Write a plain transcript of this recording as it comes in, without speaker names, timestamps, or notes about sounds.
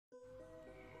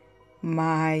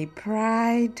My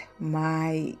pride,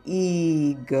 my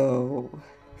ego.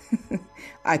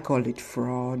 I call it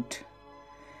fraud.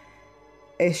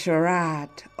 A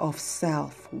charade of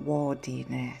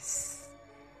self-worthiness.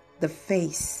 The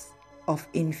face of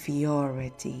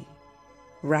inferiority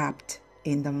wrapped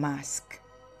in the mask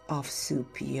of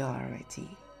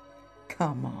superiority.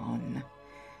 Come on,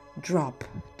 drop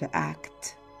the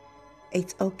act.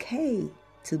 It's okay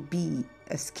to be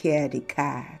a scaredy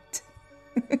cat.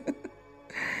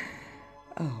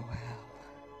 Oh,